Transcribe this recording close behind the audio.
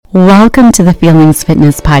Welcome to the Feelings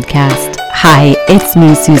Fitness Podcast. Hi, it's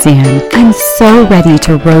me, Suzanne. I'm so ready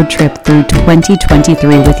to road trip through 2023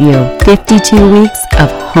 with you. 52 weeks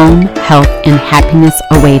of home, health, and happiness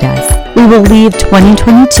await us. We will leave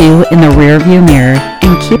 2022 in the rearview mirror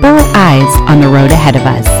and keep our eyes on the road ahead of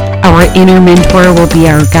us. Our inner mentor will be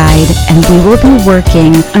our guide, and we will be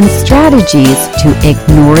working on strategies to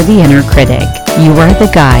ignore the inner critic. You are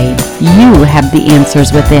the guide. You have the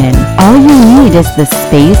answers within. All you need is the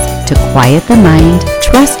space to quiet the mind,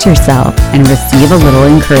 trust yourself, and receive a little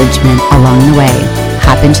encouragement along the way.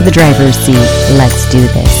 Hop into the driver's seat. Let's do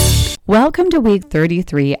this. Welcome to week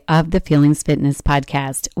 33 of the Feelings Fitness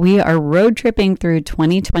Podcast. We are road tripping through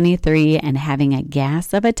 2023 and having a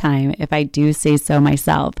gas of a time, if I do say so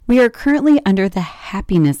myself. We are currently under the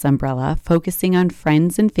happiness umbrella, focusing on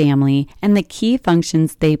friends and family and the key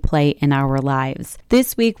functions they play in our lives.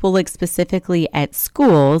 This week, we'll look specifically at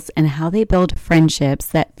schools and how they build friendships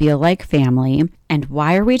that feel like family. And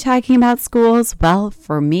why are we talking about schools? Well,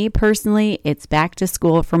 for me personally, it's back to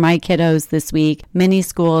school for my kiddos this week. Many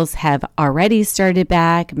schools have already started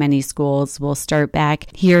back. Many schools will start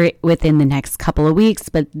back here within the next couple of weeks.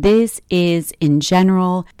 But this is, in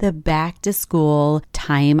general, the back to school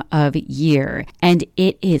time of year. And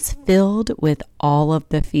it is filled with all of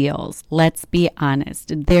the feels. Let's be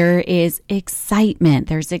honest. There is excitement.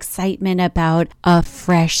 There's excitement about a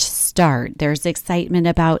fresh start. There's excitement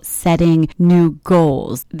about setting new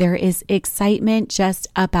goals. There is excitement just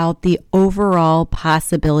about the overall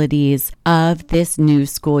possibilities of this new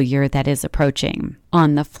school year that is approaching.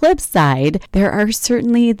 On the flip side, there are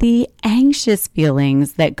certainly the anxious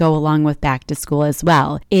feelings that go along with back to school as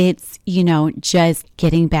well. It's, just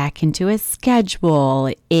getting back into a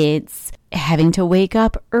schedule. It's having to wake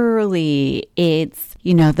up early. It's,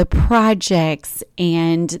 the projects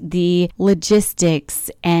and the logistics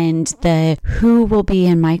and the who will be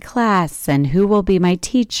in my class and who will be my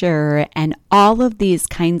teacher and all of these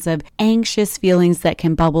kinds of anxious feelings that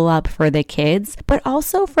can bubble up for the kids, but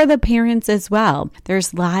also for the parents as well.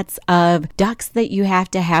 There's lots of ducks that you have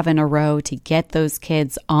to have in a row to get those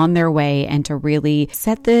kids on their way and to really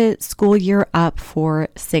set the school year up for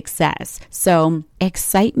success. So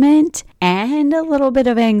excitement and a little bit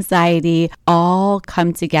of anxiety all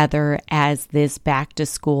come together as this back to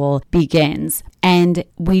school begins. And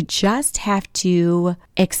we just have to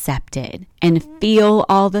accept it and feel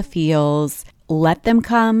all the feels, let them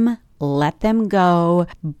come, let them go,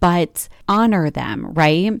 but honor them,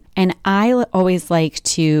 right? And I always like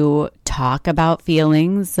to talk about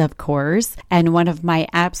feelings, of course. And one of my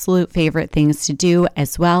absolute favorite things to do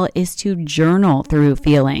as well is to journal through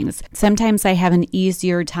feelings. Sometimes I have an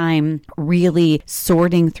easier time really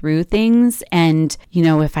sorting through things. And,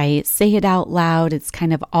 if I say it out loud, it's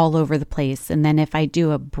kind of all over the place. And then if I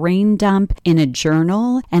do a brain dump in a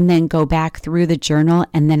journal and then go back through the journal,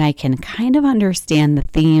 and then I can kind of understand the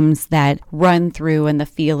themes that run through and the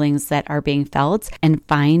feelings that are being felt and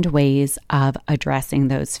find ways of addressing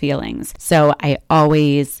those feelings. So I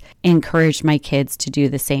always encourage my kids to do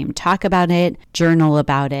the same. Talk about it, journal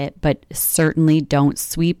about it, but certainly don't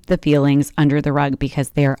sweep the feelings under the rug because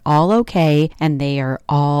they're all okay and they are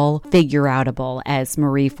all figure-outable, as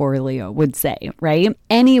Marie Forleo would say, right?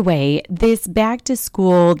 Anyway, this back to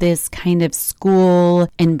school, this kind of school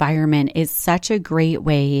environment is such a great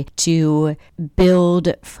way to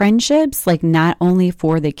build friendships, like not only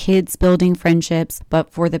for the kids building friendships,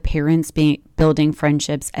 but for the parents building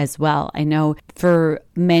friendships as well. I know for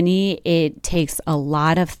many, it takes a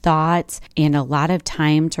lot of thought and a lot of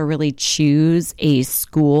time to really choose a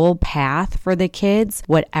school path for the kids,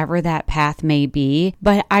 whatever that path may be.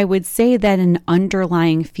 But I would say that an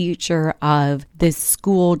underlying feature of this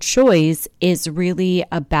school choice is really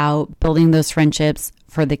about building those friendships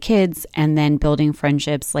for the kids and then building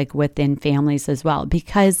friendships like within families as well,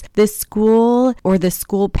 because the school or the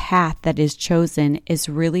school path that is chosen is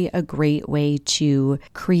really a great way to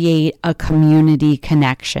create a community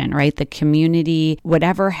connection, right? The community,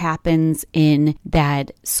 whatever happens in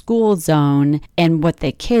that school zone and what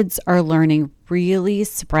the kids are learning really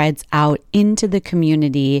spreads out into the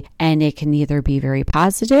community, and it can either be very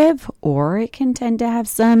positive or it can tend to have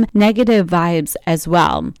some negative vibes as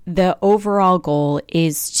well. The overall goal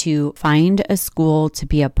is to find a school, to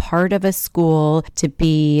be a part of a school, to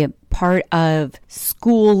be part of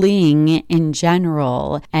schooling in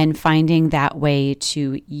general, and finding that way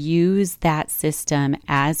to use that system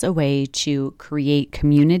as a way to create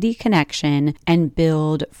community connection and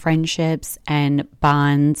build friendships and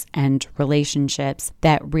bonds and relationships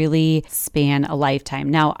that really span a lifetime.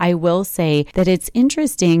 Now, I will say that it's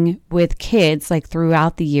interesting with kids, like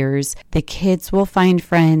throughout the years, the kids will find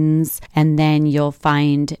friends, and then you'll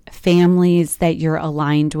find families that you're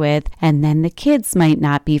aligned with, and then the kids might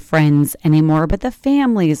not be friends anymore, but the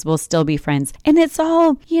families will still be friends. And it's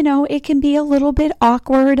all, it can be a little bit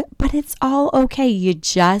awkward, but it's all okay. You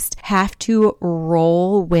just have to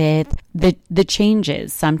roll with the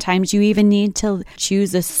changes. Sometimes you even need to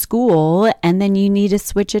choose a school, and then you need to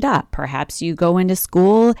switch it up. Perhaps you go into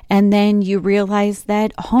school and then you realize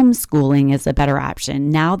that homeschooling is a better option.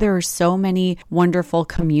 Now there are so many wonderful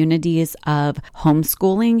communities of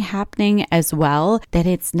homeschooling happening as well, that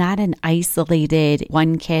it's not an isolated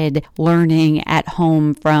one kid learning at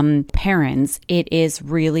home from parents. It is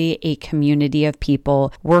really a community of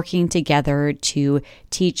people working together to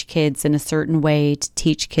teach kids in a certain way, to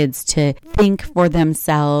teach kids to think for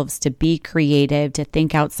themselves, to be creative, to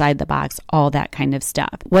think outside the box, all that kind of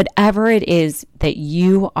stuff. Whatever it is that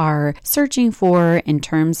you are searching for in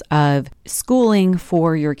terms of schooling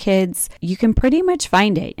for your kids, you can pretty much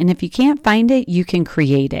find it. And if you can't find it, you can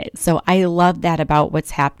create it. So I love that about what's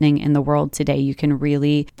happening in the world today. You can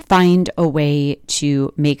really find a way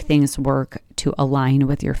to make things work to align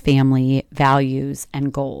with your family values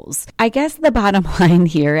and goals. I guess the bottom line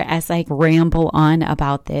here, as I ramble on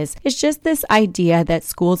about this, is just this idea that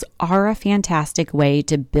schools are a fantastic way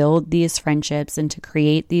to build these friendships and to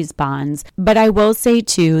create these bonds. But I will say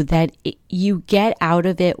too that you get out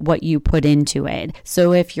of it what you put into it.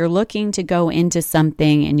 So if you're looking to go into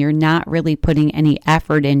something and you're not really putting any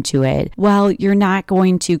effort into it, well, you're not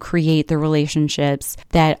going to create the relationships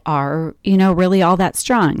that are, really all that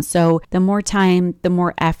strong. So the more time, the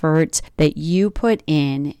more effort that you put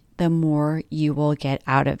in, the more you will get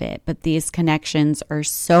out of it. But these connections are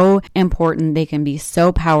so important. They can be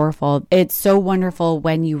so powerful. It's so wonderful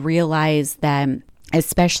when you realize that,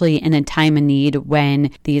 especially in a time of need,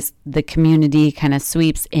 when the community kind of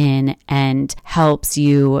sweeps in and helps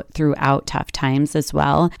you throughout tough times as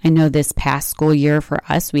well. I know this past school year for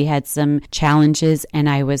us, we had some challenges, and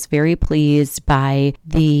I was very pleased by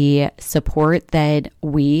the support that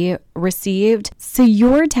we received. So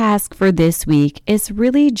your task for this week is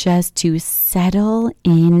really just to settle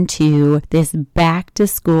into this back to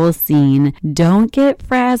school scene. Don't get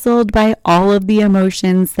frazzled by all of the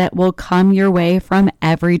emotions that will come your way from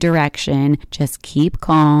every direction. Just keep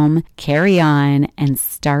calm, carry on, and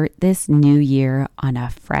start this new year on a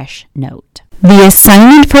fresh note. The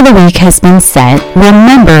assignment for the week has been set.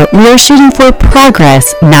 Remember, we are shooting for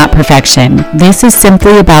progress, not perfection. This is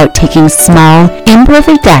simply about taking small,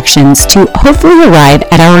 imperfect actions to hopefully arrive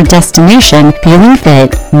at our destination feeling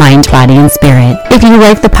fit, mind, body, and spirit. If you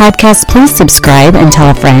like the podcast, please subscribe and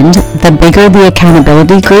tell a friend. The bigger the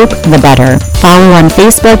accountability group, the better. Follow on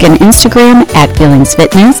Facebook and Instagram at Feelings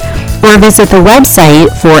Fitness, or visit the website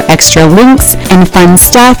for extra links and fun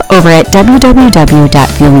stuff over at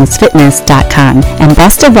www.feelingsfitness.com. And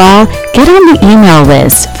best of all, get on the email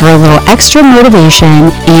list for a little extra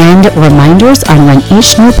motivation and reminders on when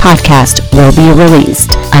each new podcast will be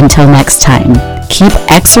released. Until next time, keep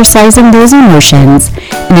exercising those emotions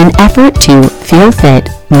in an effort to feel fit,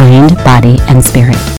 mind, body, and spirit.